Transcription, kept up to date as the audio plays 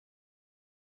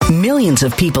Millions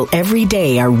of people every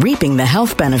day are reaping the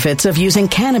health benefits of using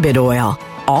cannabis oil,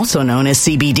 also known as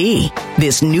CBD.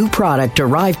 This new product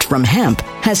derived from hemp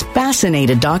has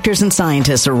fascinated doctors and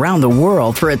scientists around the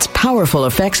world for its powerful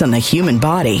effects on the human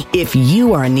body. If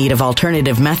you are in need of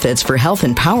alternative methods for health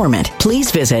empowerment, please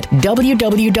visit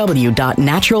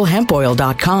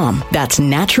www.naturalhempoil.com. That's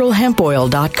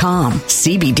naturalhempoil.com.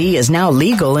 CBD is now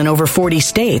legal in over 40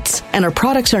 states, and our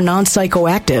products are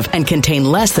non-psychoactive and contain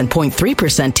less than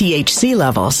 0.3% THC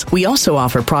levels. We also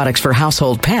offer products for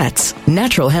household pets.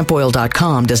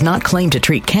 Naturalhempoil.com does not claim to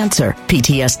treat cancer,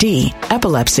 PTSD,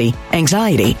 epilepsy,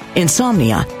 anxiety,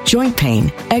 insomnia, joint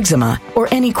pain, eczema, or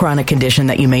any chronic condition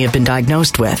that you may have been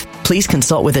diagnosed with. Please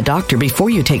consult with a doctor before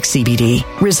you take CBD.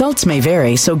 Results may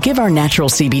vary, so give our natural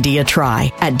CBD a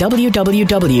try at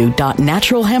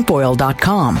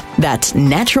www.naturalhempoil.com. That's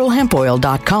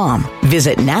naturalhempoil.com.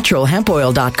 Visit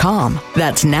naturalhempoil.com.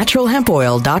 That's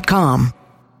naturalhempoil.com.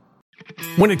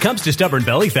 When it comes to stubborn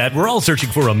belly fat, we're all searching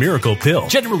for a miracle pill.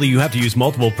 Generally, you have to use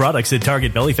multiple products that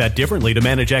target belly fat differently to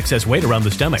manage excess weight around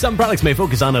the stomach. Some products may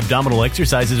focus on abdominal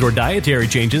exercises or dietary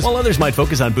changes, while others might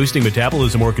focus on boosting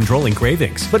metabolism or controlling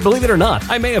cravings. But believe it or not,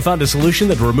 I may have found a solution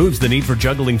that removes the need for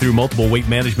juggling through multiple weight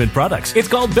management products. It's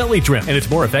called Belly Trim, and it's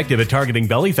more effective at targeting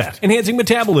belly fat, enhancing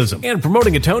metabolism, and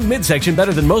promoting a toned midsection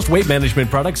better than most weight management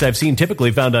products I've seen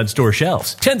typically found on store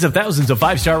shelves. Tens of thousands of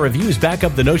 5-star reviews back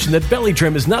up the notion that Belly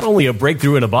Trim is not only a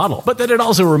breakthrough in a bottle, but that it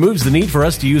also removes the need for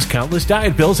us to use countless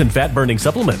diet pills and fat-burning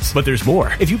supplements. But there's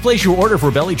more. If you place your order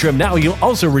for Belly Trim now, you'll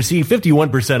also receive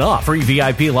 51% off, free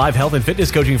VIP live health and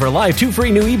fitness coaching for life, 2 free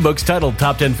new ebooks titled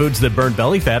Top 10 Foods That Burn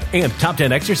Belly Fat and Top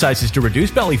 10 Exercises to Reduce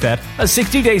Belly Fat, a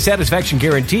 60-day satisfaction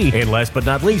guarantee, and last but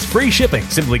not least, free shipping.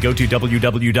 Simply go to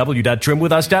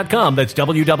www.trimwithus.com. That's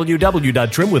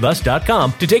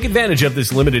www.trimwithus.com to take advantage of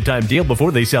this limited time deal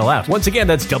before they sell out. Once again,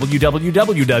 that's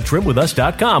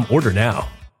www.trimwithus.com. Order now.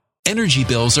 Energy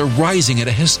bills are rising at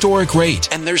a historic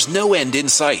rate, and there's no end in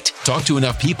sight. Talk to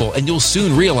enough people, and you'll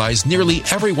soon realize nearly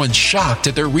everyone's shocked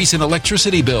at their recent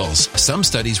electricity bills. Some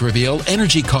studies reveal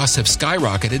energy costs have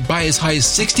skyrocketed by as high as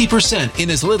 60%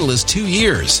 in as little as 2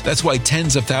 years. That's why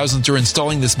tens of thousands are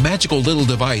installing this magical little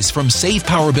device from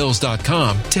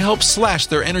SavePowerBills.com to help slash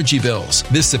their energy bills.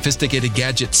 This sophisticated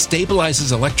gadget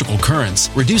stabilizes electrical currents,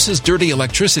 reduces dirty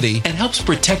electricity, and helps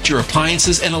protect your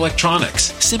appliances and electronics.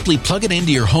 Simply plug it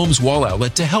into your home's wall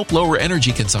outlet to help lower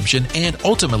energy consumption and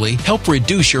ultimately help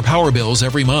reduce your power bills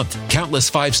every month.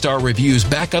 Countless 5-star reviews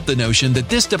back up the notion that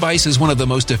this device is one of the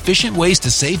most efficient ways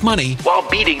to save money while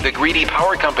beating the greedy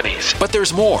power companies. But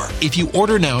there's more. If you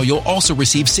order now, you'll also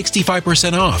receive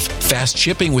 65% off, fast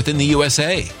shipping within the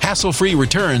USA, hassle-free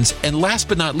returns, and last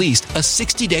but not least, a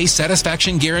 60-day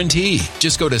satisfaction guarantee.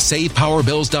 Just go to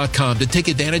SavePowerBills.com to take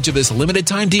advantage of this limited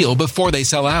time deal before they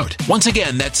sell out. Once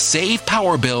again, that's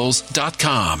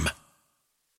SavePowerBills.com.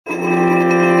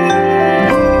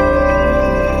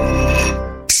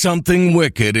 Something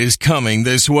wicked is coming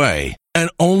this way,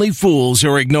 and only fools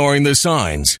are ignoring the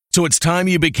signs. So it's time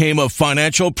you became a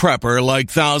financial prepper like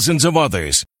thousands of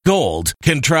others. Gold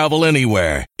can travel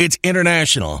anywhere. It's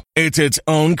international. It's its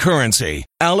own currency.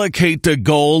 Allocate to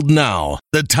gold now,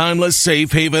 the timeless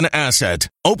safe haven asset.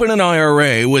 Open an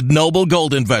IRA with Noble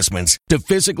Gold Investments to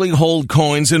physically hold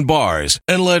coins and bars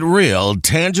and let real,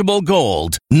 tangible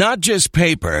gold, not just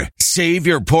paper, save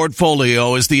your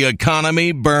portfolio as the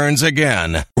economy burns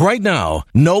again. Right now,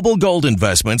 Noble Gold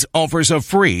Investments offers a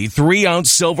free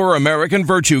 3-ounce silver American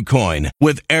Virtue coin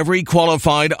with every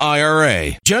qualified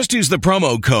IRA. Just use the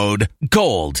promo code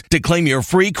GOLD to claim your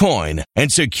free coin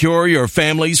and secure your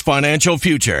family's financial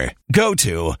future. Go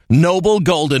to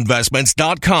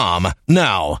noblegoldinvestments.com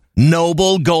now.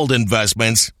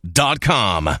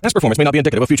 noblegoldinvestments.com. Past performance may not be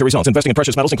indicative of future results. Investing in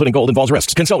precious metals, including gold, involves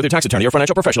risks. Consult with your tax attorney or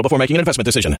financial professional before making an investment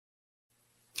decision.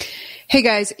 Hey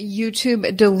guys,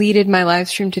 YouTube deleted my live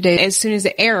stream today. As soon as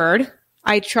it aired,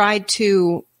 I tried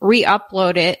to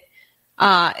re-upload it.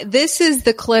 This is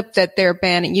the clip that they're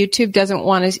banning. YouTube doesn't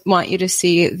want you to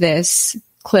see this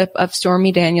clip of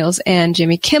Stormy Daniels and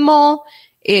Jimmy Kimmel.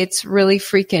 It's really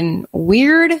freaking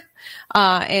weird.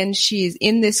 And she's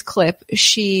in this clip.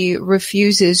 She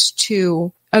refuses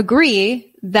to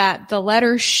agree that the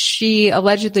letter she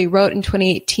allegedly wrote in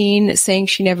 2018 saying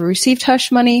she never received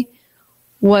hush money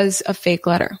was a fake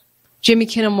letter. Jimmy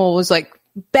Kimmel was like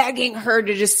begging her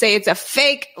to just say it's a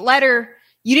fake letter.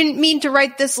 You didn't mean to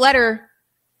write this letter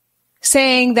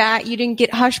saying that you didn't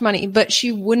get hush money, but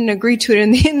she wouldn't agree to it in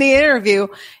the interview.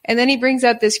 And then he brings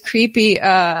out this creepy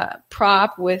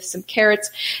prop with some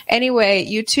carrots. Anyway,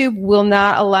 YouTube will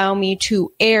not allow me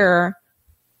to air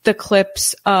the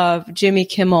clips of Jimmy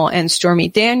Kimmel and Stormy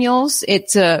Daniels.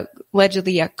 It's a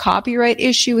allegedly a copyright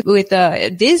issue with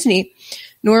Disney.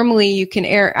 Normally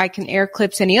I can air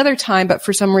clips any other time, but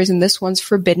for some reason this one's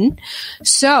forbidden.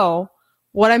 So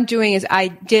what I'm doing is I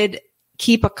did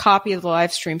keep a copy of the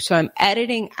live stream. So I'm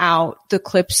editing out the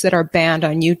clips that are banned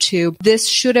on YouTube. This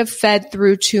should have fed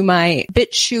through to my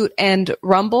BitChute and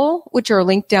Rumble, which are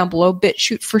linked down below.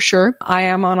 BitChute for sure. I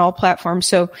am on all platforms.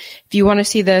 So if you want to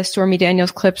see the Stormy Daniels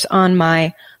clips on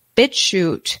my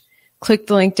BitChute, click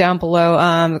the link down below.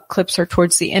 The clips are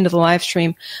towards the end of the live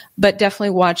stream, but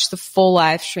definitely watch the full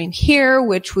live stream here,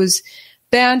 which was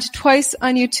banned twice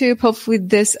on YouTube. Hopefully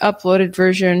this uploaded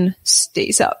version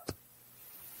stays up.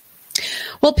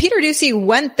 Well, Peter Doocy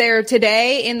went there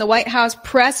today in the White House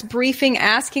press briefing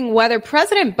asking whether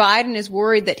President Biden is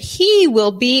worried that he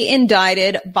will be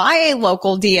indicted by a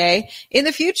local DA in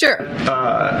the future.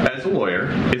 As a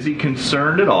lawyer, is he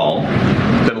concerned at all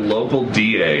that a local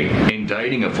DA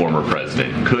indicting a former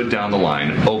president could down the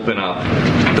line open up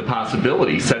the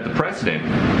possibility, set the precedent,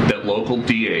 that local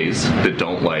DAs that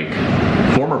don't like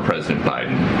former President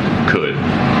Biden could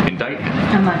indict him?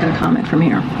 I'm not going to comment from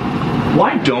here.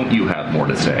 Why don't you have more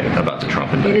to say about the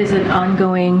Trump indictment? It is an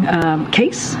ongoing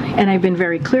case, and I've been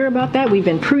very clear about that. We've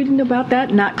been prudent about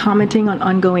that, not commenting on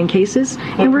ongoing cases,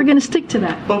 and we're going to stick to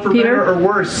that. But for Peter? better or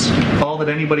worse, all that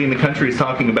anybody in the country is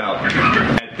talking about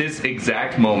at this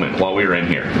exact moment while we are in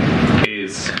here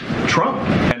is Trump.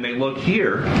 And they look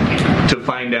here to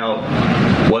find out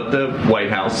what the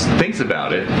White House thinks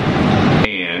about it.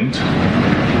 And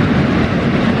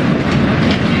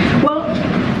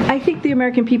I think the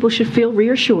American people should feel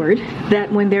reassured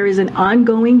that when there is an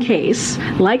ongoing case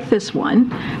like this one,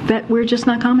 that we're just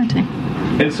not commenting.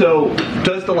 And so,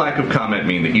 does the lack of comment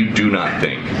mean that you do not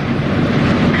think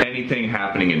anything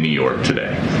happening in New York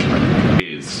today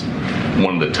is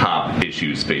one of the top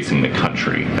issues facing the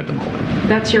country at the moment?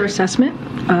 That's your assessment.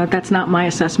 That's not my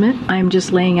assessment. I'm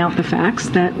just laying out the facts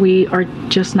that we are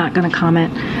just not going to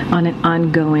comment on an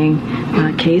ongoing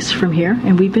case from here.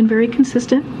 And we've been very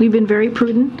consistent. We've been very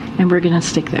prudent, and we're going to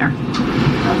stick there.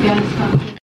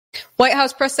 White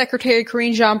House Press Secretary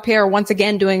Karine Jean-Pierre once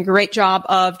again doing a great job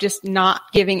of just not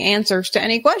giving answers to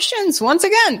any questions. Once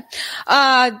again,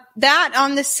 that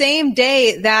on the same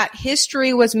day that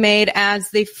history was made as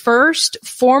the first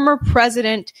former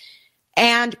president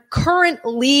and current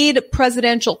lead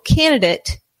presidential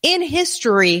candidate in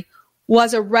history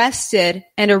was arrested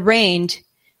and arraigned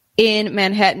in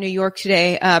Manhattan, New York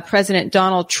today. President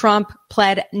Donald Trump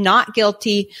pled not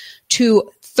guilty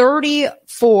to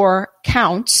 34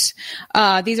 counts.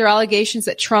 These are allegations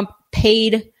that Trump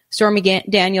paid Stormy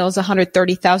Daniels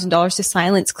 $130,000 to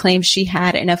silence claims she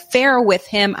had an affair with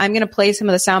him. I'm going to play some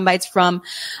of the sound bites from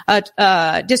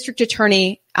District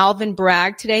Attorney Alvin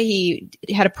Bragg today. He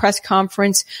had a press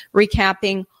conference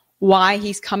recapping why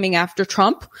he's coming after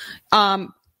Trump.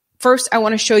 First, I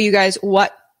want to show you guys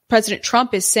what President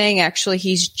Trump is saying. Actually,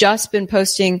 he's just been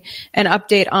posting an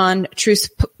update on Truth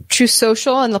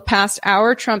Social in the past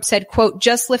hour. Trump said, quote,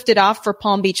 just lifted off for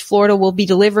Palm Beach, Florida. We'll be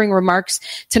delivering remarks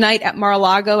tonight at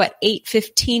Mar-a-Lago at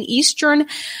 8:15 Eastern.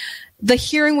 The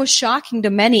hearing was shocking to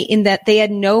many in that they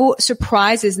had no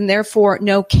surprises and therefore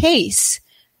no case.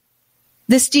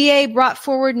 This DA brought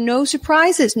forward no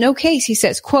surprises, no case. He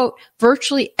says, quote,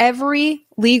 virtually every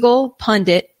legal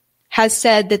pundit has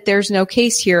said that there's no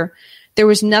case here. There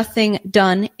was nothing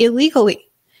done illegally.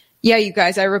 Yeah, you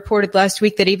guys, I reported last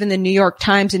week that even the New York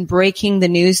Times, in breaking the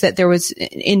news that there was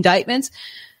indictments,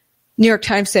 New York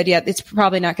Times said, yeah, it's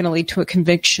probably not going to lead to a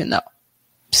conviction, though.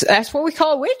 So that's what we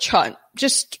call a witch hunt.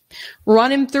 Just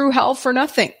run him through hell for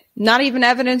nothing. Not even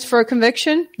evidence for a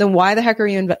conviction. Then why the heck are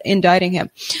you indicting him?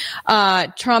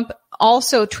 Trump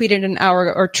also tweeted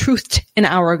truthed an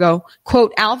hour ago,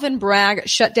 quote, Alvin Bragg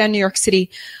shut down New York City,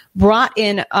 brought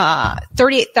in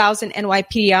 38,000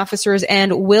 NYPD officers,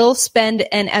 and will spend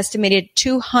an estimated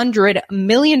 $200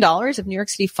 million of New York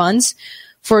City funds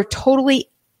for a totally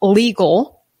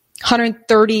legal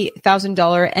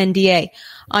 $130,000 NDA.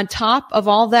 On top of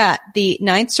all that, the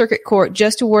Ninth Circuit Court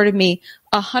just awarded me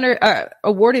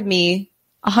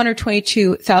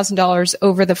 $122,000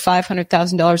 over the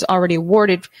 $500,000 already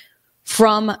awarded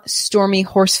from Stormy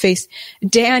Horseface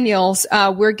Daniels.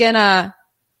 We're gonna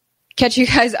catch you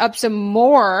guys up some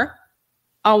more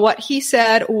on what he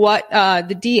said, what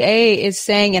the DA is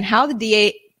saying, and how the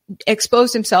DA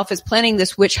exposed himself as planning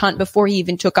this witch hunt before he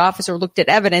even took office or looked at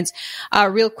evidence.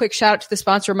 Real quick shout out to the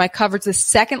sponsor of my coverage. The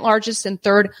second largest and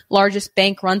third largest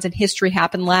bank runs in history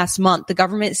happened last month. The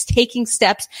government is taking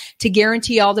steps to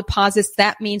guarantee all deposits.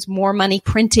 That means more money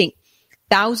printing.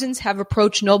 Thousands have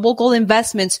approached Noble Gold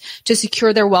Investments to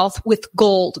secure their wealth with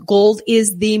gold. Gold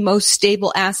is the most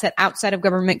stable asset outside of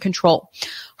government control.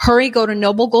 Hurry, go to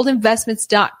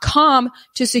noblegoldinvestments.com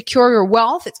to secure your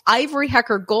wealth. It's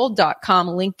ivoryheckergold.com,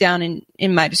 link down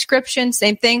in my description.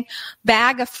 Same thing.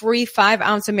 Bag a free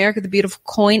 5-ounce America the Beautiful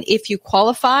coin if you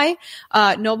qualify.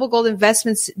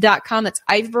 Noblegoldinvestments.com. That's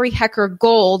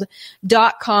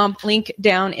ivoryheckergold.com, link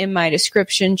down in my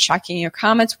description. Checking your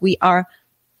comments. We are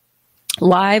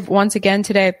live once again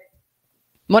today.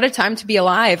 What a time to be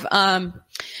alive.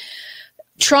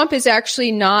 Trump is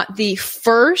actually not the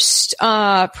first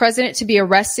president to be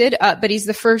arrested, but he's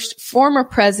the first former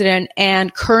president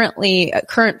and current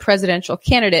presidential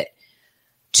candidate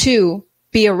to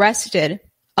be arrested.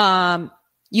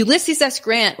 Ulysses S.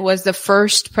 Grant was the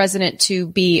first president to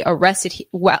be arrested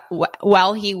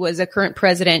while he was a current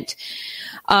president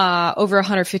over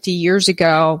 150 years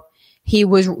ago. He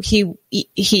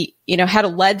had a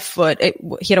lead foot.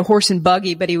 He had a horse and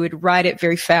buggy, but he would ride it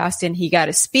very fast, and he got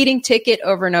a speeding ticket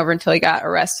over and over until he got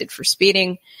arrested for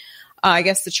speeding. I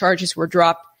guess the charges were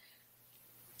dropped.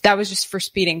 That was just for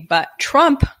speeding. But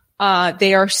Trump,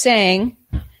 they are saying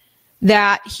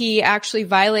that he actually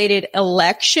violated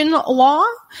election law.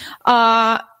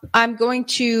 I'm going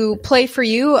to play for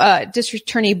you District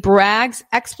Attorney Bragg's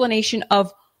explanation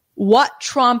of what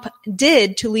Trump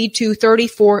did to lead to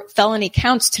 34 felony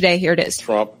counts today. Here it is.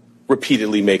 Trump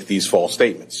repeatedly make these false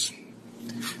statements.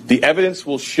 The evidence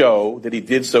will show that he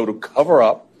did so to cover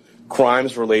up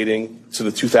crimes relating to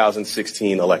the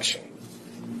 2016 election.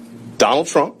 Donald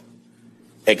Trump,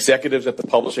 executives at the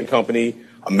publishing company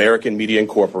American Media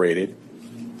Incorporated,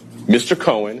 Mr.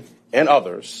 Cohen, and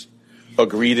others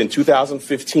agreed in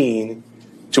 2015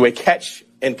 to a catch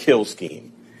and kill scheme.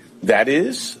 That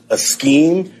is, a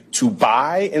scheme to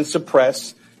buy and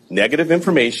suppress negative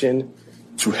information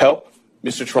to help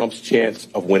Mr. Trump's chance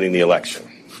of winning the election.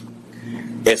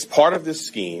 As part of this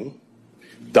scheme,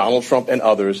 Donald Trump and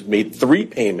others made 3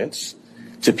 payments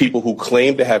to people who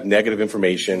claimed to have negative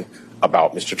information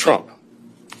about Mr. Trump.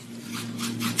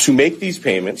 To make these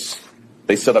payments,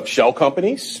 they set up shell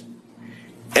companies,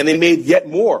 and they made yet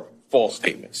more false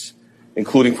statements,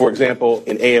 including, for example,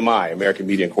 in AMI, American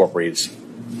Media Incorporated's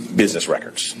business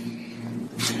records.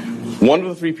 One of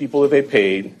the 3 people that they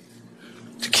paid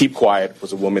to keep quiet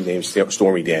was a woman named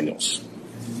Stormy Daniels.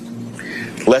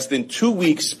 Less than 2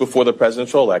 weeks before the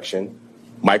presidential election,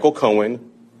 Michael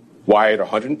Cohen wired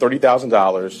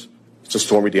 $130,000 to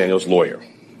Stormy Daniels' lawyer.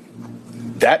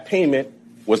 That payment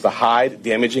was to hide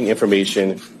damaging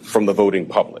information from the voting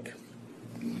public.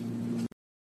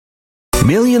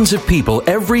 Millions of people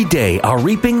every day are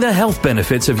reaping the health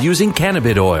benefits of using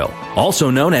cannabis oil,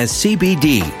 also known as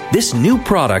CBD. This new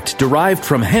product derived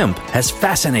from hemp has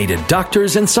fascinated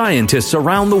doctors and scientists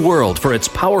around the world for its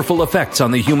powerful effects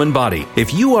on the human body.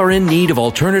 If you are in need of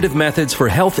alternative methods for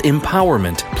health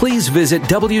empowerment, please visit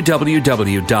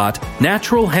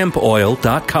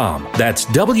www.naturalhempoil.com. That's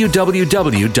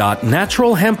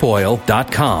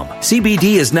www.naturalhempoil.com. CBD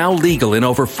is now legal in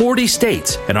over 40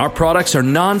 states, and our products are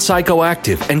non-psychoactive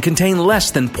and contain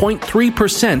less than 0.3%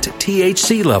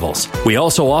 THC levels. We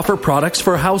also offer products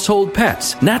for household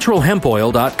pets.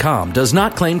 NaturalHempOil.com does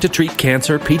not claim to treat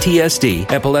cancer, PTSD,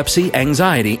 epilepsy,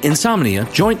 anxiety, insomnia,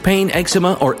 joint pain,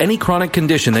 eczema, or any chronic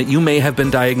condition that you may have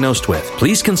been diagnosed with.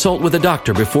 Please consult with a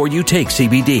doctor before you take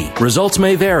CBD. Results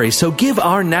may vary, so give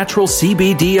our natural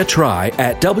CBD a try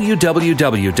at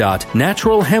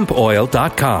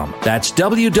www.naturalhempoil.com. That's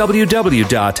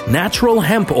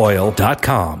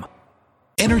www.naturalhempoil.com.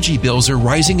 Energy bills are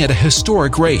rising at a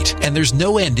historic rate, and there's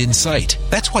no end in sight.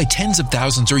 That's why tens of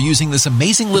thousands are using this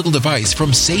amazing little device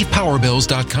from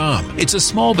SavePowerBills.com. It's a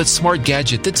small but smart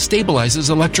gadget that stabilizes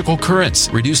electrical currents,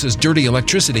 reduces dirty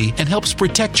electricity, and helps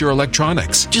protect your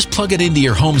electronics. Just plug it into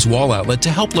your home's wall outlet to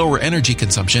help lower energy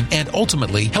consumption and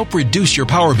ultimately help reduce your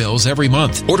power bills every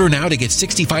month. Order now to get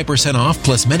 65% off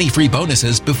plus many free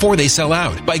bonuses before they sell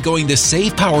out by going to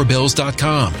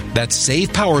SavePowerBills.com. That's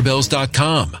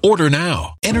SavePowerBills.com. Order now.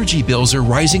 Energy bills are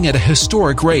rising at a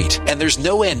historic rate, and there's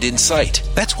no end in sight.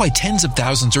 That's why tens of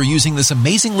thousands are using this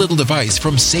amazing little device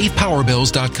from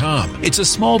SavePowerBills.com. It's a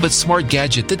small but smart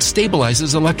gadget that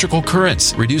stabilizes electrical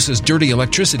currents, reduces dirty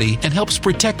electricity, and helps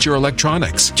protect your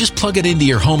electronics. Just plug it into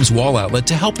your home's wall outlet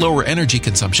to help lower energy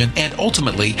consumption and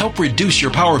ultimately help reduce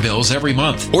your power bills every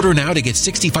month. Order now to get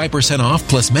 65% off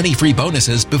plus many free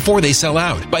bonuses before they sell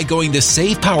out by going to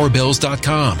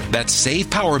SavePowerBills.com. That's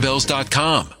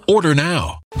SavePowerBills.com. Order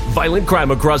now. Violent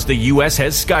crime across the U.S.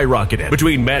 has skyrocketed.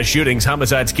 Between mass shootings,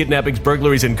 homicides, kidnappings,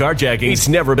 burglaries, and carjacking, it's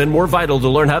never been more vital to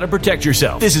learn how to protect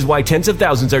yourself. This is why tens of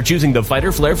thousands are choosing the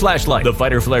Fighter Flare flashlight. The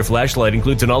Fighter Flare flashlight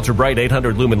includes an ultra-bright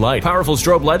 800 lumen light, powerful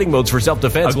strobe lighting modes for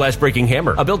self-defense, a glass-breaking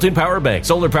hammer, a built-in power bank,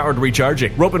 solar-powered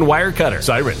recharging, rope and wire cutter,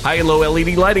 siren, high and low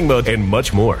LED lighting mode, and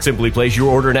much more. Simply place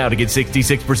your order now to get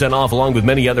 66% off along with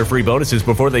many other free bonuses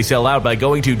before they sell out by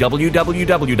going to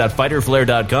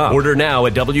www.fighterflare.com. Order now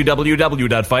at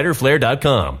www.fighterflare.com.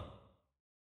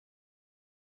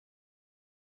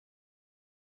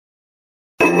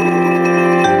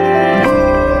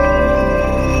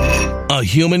 A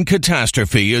human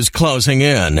catastrophe is closing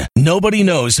in. Nobody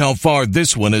knows how far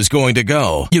this one is going to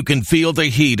go. You can feel the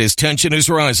heat as tension is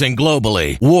rising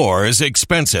globally. War is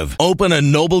expensive. Open a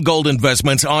Noble Gold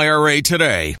Investments IRA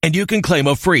today, and you can claim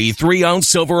a free 3-ounce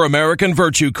silver American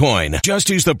Virtue coin. Just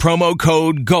use the promo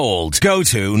code GOLD. Go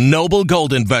to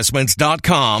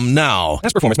noblegoldinvestments.com now.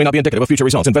 Past performance may not be indicative of future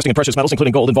results. Investing in precious metals,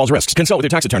 including gold, involves risks. Consult with your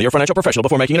tax attorney or financial professional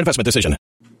before making an investment decision.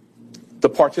 The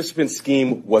participant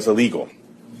scheme was illegal.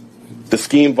 The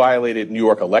scheme violated New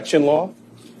York election law,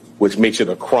 which makes it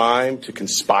a crime to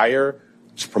conspire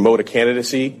to promote a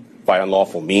candidacy by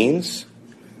unlawful means.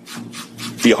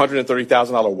 The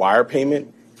 $130,000 wire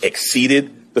payment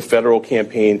exceeded the federal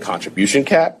campaign contribution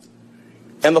cap.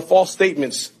 And the false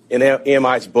statements in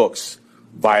AMI's books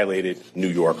violated New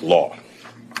York law.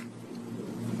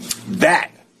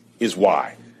 That is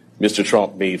why Mr.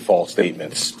 Trump made false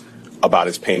statements about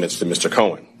his payments to Mr.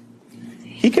 Cohen.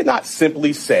 He could not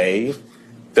simply say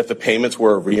that the payments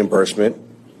were a reimbursement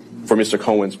for Mr.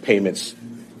 Cohen's payments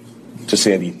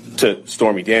to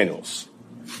Stormy Daniels.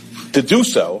 To do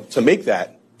so, to make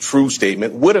that true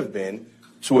statement, would have been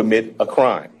to admit a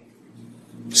crime.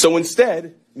 So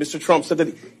instead, Mr. Trump said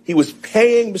that he was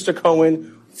paying Mr.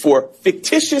 Cohen for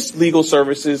fictitious legal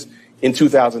services in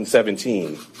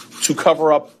 2017 to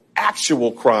cover up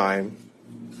actual crime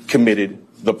committed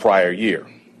the prior year.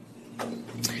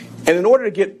 And in order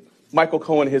to get Michael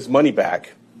Cohen his money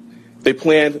back, they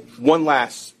planned one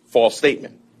last false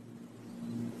statement.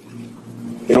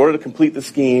 In order to complete the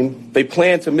scheme, they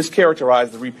planned to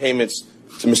mischaracterize the repayments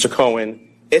to Mr. Cohen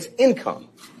as income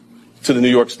to the New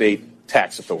York State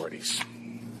tax authorities.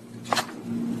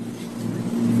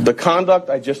 The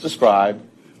conduct I just described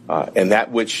and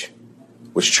that which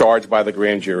was charged by the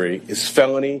grand jury is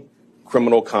felony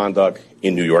criminal conduct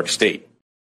in New York State.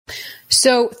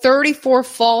 So 34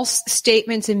 false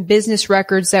statements in business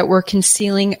records that were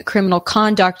concealing criminal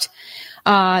conduct.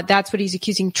 That's what he's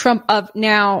accusing Trump of.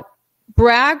 Now,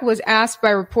 Bragg was asked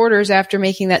by reporters after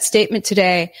making that statement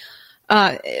today.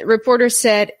 Reporters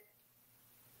said,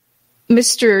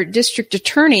 Mr. District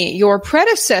Attorney, your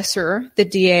predecessor, the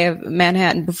DA of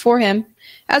Manhattan before him,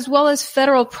 as well as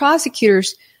federal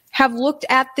prosecutors have looked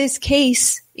at this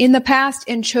case in the past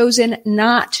and chosen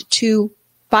not to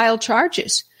file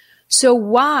charges. So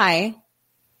why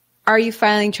are you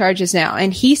filing charges now?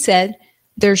 And he said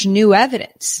there's new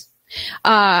evidence.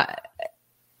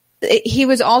 He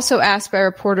was also asked by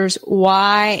reporters,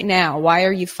 why now? Why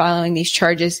are you filing these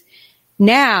charges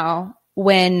now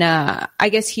when I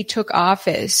guess he took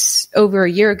office over a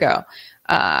year ago?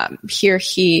 Here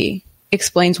he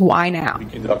explains why now. We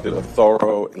conducted a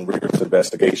thorough and rigorous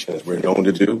investigation, as we're known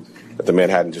to do, at the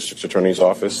Manhattan District Attorney's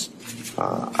Office.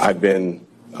 I've been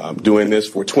doing this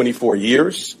for 24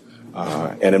 years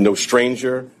and am no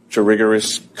stranger to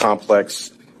rigorous, complex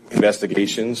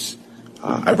investigations.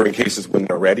 I bring cases when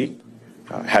they're ready.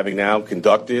 Having now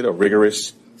conducted a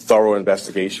rigorous, thorough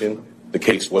investigation, the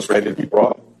case was ready to be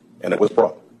brought, and it was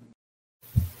brought.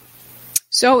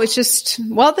 So it's just,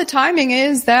 well, the timing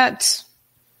is that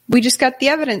we just got the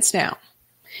evidence now.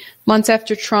 Months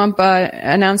after Trump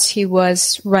announced he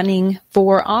was running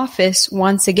for office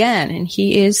once again, and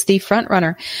he is the front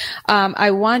runner.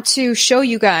 I want to show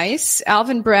you guys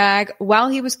Alvin Bragg, while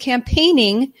he was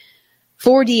campaigning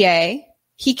for DA,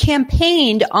 he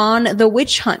campaigned on the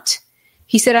witch hunt.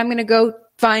 He said, I'm going to go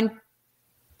find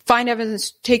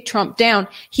evidence to take Trump down.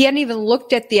 He hadn't even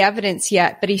looked at the evidence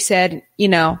yet, but he said, you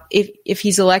know, if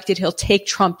he's elected, he'll take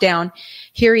Trump down.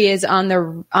 Here he is on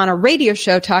a radio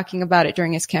show talking about it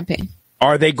during his campaign.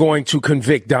 Are they going to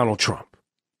convict Donald Trump?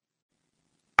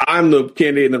 I'm the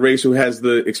candidate in the race who has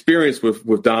the experience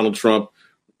with Donald Trump.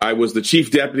 I was the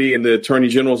chief deputy in the Attorney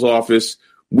General's office.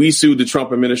 We sued the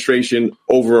Trump administration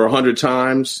over 100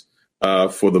 times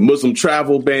for the Muslim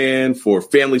travel ban, for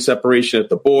family separation at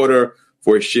the border,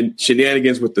 for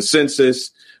shenanigans with the census.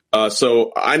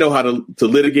 So I know how to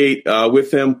litigate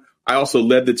with him. I also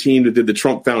led the team that did the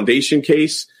Trump Foundation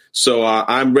case. So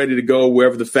I'm ready to go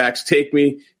wherever the facts take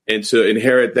me and to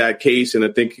inherit that case. And I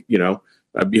think, you know,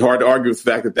 It'd be hard to argue with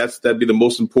the fact that that'd be the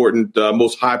most important,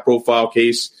 most high-profile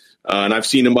case. And I've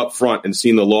seen him up front and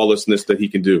seen the lawlessness that he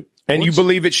can do. And you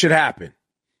believe it should happen?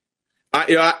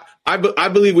 I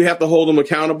believe we have to hold him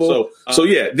accountable. So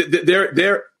yeah,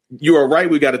 you are right.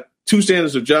 We got two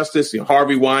standards of justice.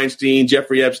 Harvey Weinstein,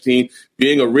 Jeffrey Epstein.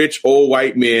 Being a rich old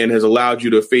white man has allowed you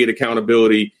to evade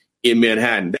accountability in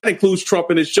Manhattan. That includes Trump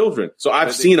and his children. So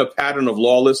I've seen a pattern of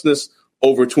lawlessness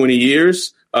over 20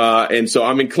 years. And so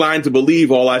I'm inclined to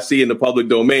believe all I see in the public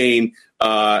domain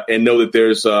and know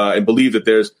that and believe that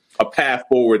there's a path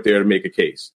forward there to make a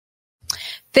case.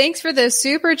 Thanks for the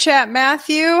super chat,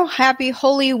 Matthew. Happy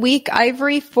Holy Week,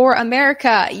 Ivory for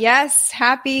America. Yes,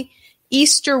 happy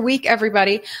Easter week,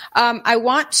 everybody. I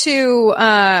want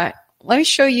to let me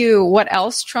show you what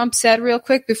else Trump said real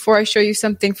quick before I show you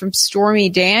something from Stormy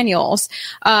Daniels.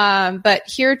 But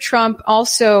here Trump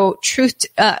also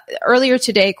earlier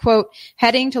today, quote,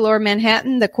 heading to Lower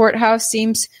Manhattan, the courthouse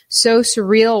seems so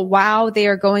surreal. Wow, they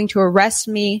are going to arrest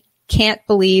me. Can't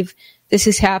believe this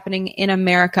is happening in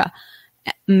America.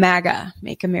 MAGA,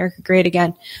 Make America Great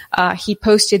Again. He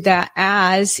posted that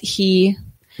as he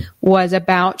was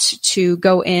about to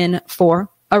go in for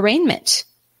arraignment.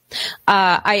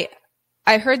 I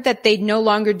heard that they no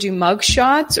longer do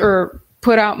mugshots or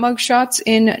put out mugshots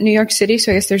in New York City,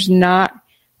 so I guess there's not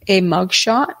a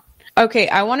mugshot. Okay,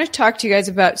 I want to talk to you guys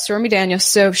about Stormy Daniels.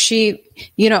 So she,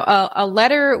 a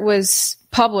letter was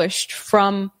published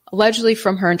allegedly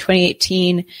from her in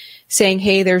 2018 saying,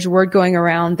 hey, there's word going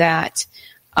around that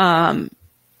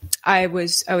I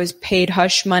was paid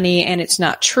hush money and it's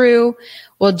not true.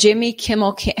 Well, Jimmy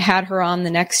Kimmel had her on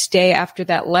the next day after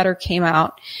that letter came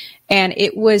out, and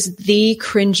it was the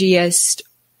cringiest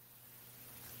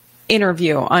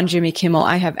interview on Jimmy Kimmel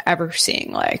I have ever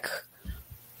seen. Like,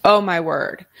 oh my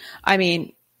word. I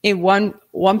mean, in one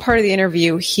part of the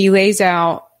interview, he lays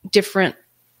out different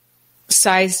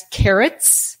sized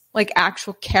carrots, like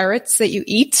actual carrots that you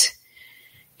eat.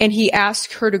 And he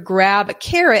asked her to grab a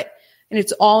carrot, and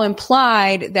it's all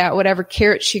implied that whatever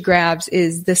carrot she grabs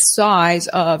is the size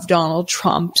of Donald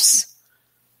Trump's,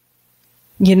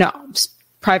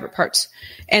 private parts.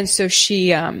 And so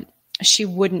she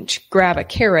wouldn't grab a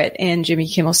carrot, and Jimmy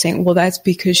Kimmel saying, well, that's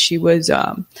because she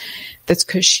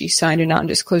signed a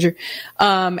non-disclosure.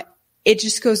 It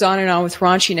just goes on and on with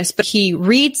raunchiness, but he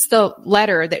reads the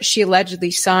letter that she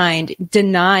allegedly signed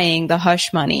denying the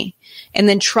hush money, and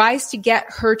then tries to get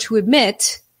her to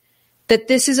admit that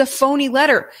this is a phony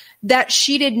letter, that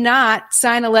she did not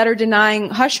sign a letter denying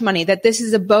hush money, that this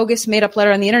is a bogus made-up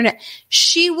letter on the internet.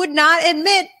 She would not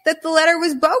admit that the letter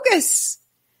was bogus.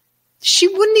 She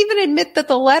wouldn't even admit that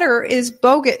the letter is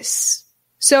bogus.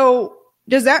 So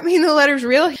does that mean the letter's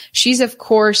real? She's, of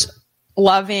course,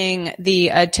 loving the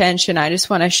attention. I just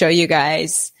want to show you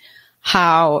guys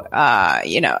how,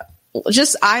 I'm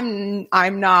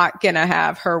not going to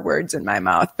have her words in my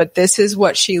mouth, but this is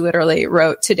what she literally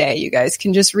wrote today. You guys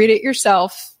can just read it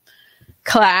yourself.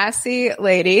 Classy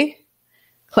lady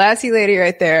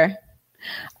right there.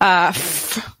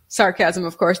 Sarcasm,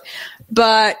 of course.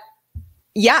 But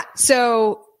yeah,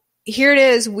 so here it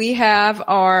is. We have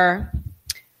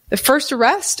the first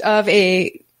arrest of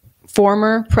a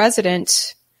former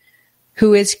president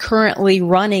who is currently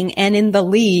running and in the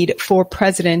lead for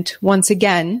president once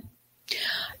again.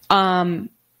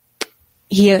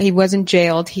 He wasn't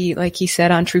jailed. Like he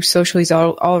said on Truth Social, he's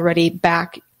already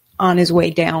back on his way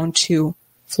down to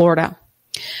Florida.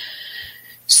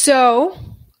 So,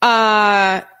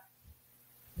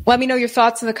 let me know your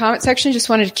thoughts in the comment section. Just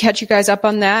wanted to catch you guys up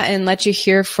on that and let you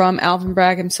hear from Alvin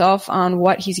Bragg himself on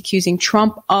what he's accusing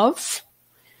Trump of.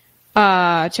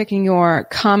 Checking your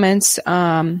comments.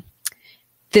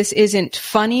 This isn't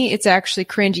funny. It's actually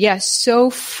cringe. Yes,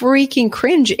 so freaking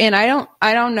cringe. And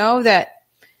I don't know that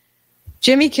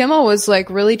Jimmy Kimmel was like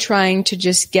really trying to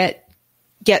just get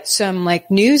some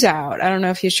like news out. I don't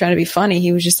know if he was trying to be funny.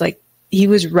 He was just like, he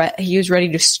was ready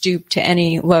to stoop to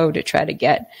any low to try to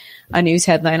get a news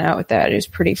headline out with that. It was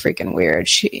pretty freaking weird.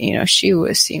 She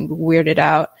seemed weirded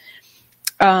out.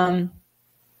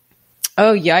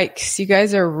 Oh, yikes. You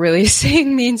guys are really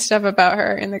saying mean stuff about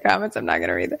her in the comments. I'm not going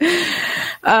to read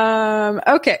that.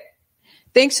 Okay.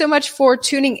 Thanks so much for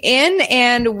tuning in,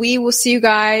 and we will see you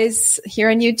guys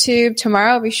here on YouTube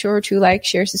tomorrow. Be sure to like,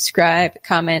 share, subscribe,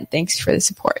 comment. Thanks for the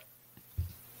support.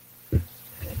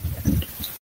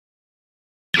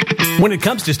 When it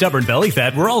comes to stubborn belly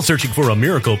fat, we're all searching for a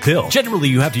miracle pill. Generally,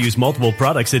 you have to use multiple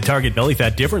products that target belly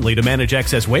fat differently to manage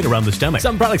excess weight around the stomach.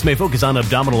 Some products may focus on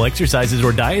abdominal exercises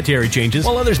or dietary changes,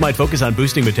 while others might focus on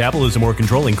boosting metabolism or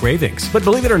controlling cravings. But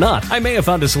believe it or not, I may have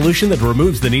found a solution that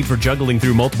removes the need for juggling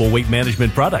through multiple weight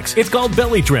management products. It's called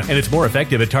Belly Trim, and it's more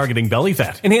effective at targeting belly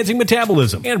fat, enhancing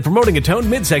metabolism, and promoting a toned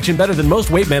midsection better than most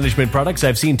weight management products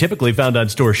I've seen typically found on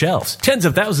store shelves. Tens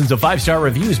of thousands of 5-star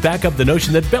reviews back up the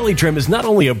notion that Belly Trim is not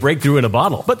only a breakthrough in a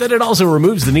bottle, but that it also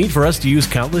removes the need for us to use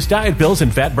countless diet pills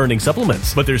and fat-burning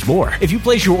supplements. But there's more. If you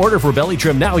place your order for Belly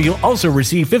Trim now, you'll also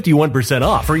receive 51%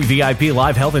 off, free VIP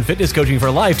live health and fitness coaching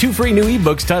for life, 2 free new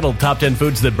ebooks titled Top 10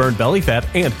 Foods That Burn Belly Fat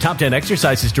and Top 10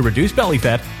 Exercises to Reduce Belly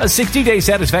Fat, a 60-day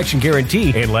satisfaction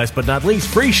guarantee, and last but not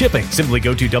least, free shipping. Simply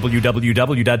go to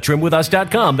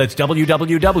www.trimwithus.com. That's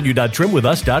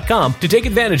www.trimwithus.com to take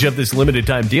advantage of this limited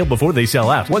time deal before they sell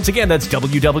out. Once again, that's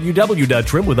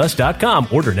www.trimwithus.com.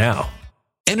 Order now.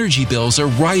 Energy bills are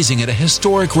rising at a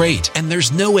historic rate, and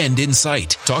there's no end in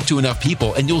sight. Talk to enough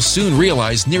people, and you'll soon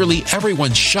realize nearly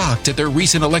everyone's shocked at their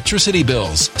recent electricity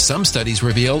bills. Some studies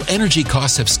reveal energy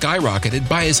costs have skyrocketed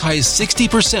by as high as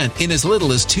 60% in as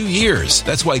little as 2 years.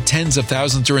 That's why tens of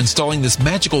thousands are installing this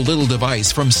magical little device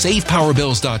from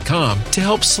SavePowerBills.com to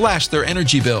help slash their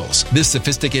energy bills. This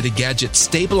sophisticated gadget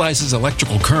stabilizes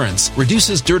electrical currents,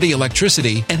 reduces dirty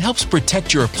electricity, and helps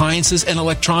protect your appliances and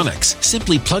electronics.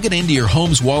 Simply plug it into your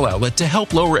home's wall outlet to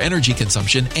help lower energy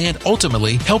consumption and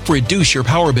ultimately help reduce your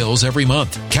power bills every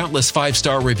month. Countless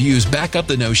 5-star reviews back up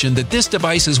the notion that this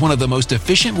device is one of the most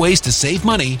efficient ways to save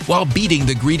money while beating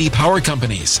the greedy power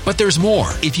companies. But there's more.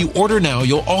 If you order now,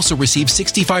 you'll also receive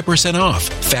 65% off,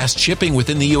 fast shipping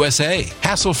within the USA,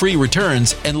 hassle-free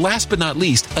returns, and last but not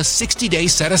least, a 60-day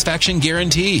satisfaction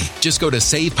guarantee. Just go to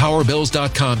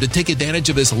SavePowerBills.com to take advantage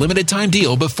of this limited time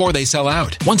deal before they sell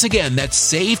out. Once again, that's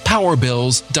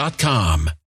SavePowerBills.com.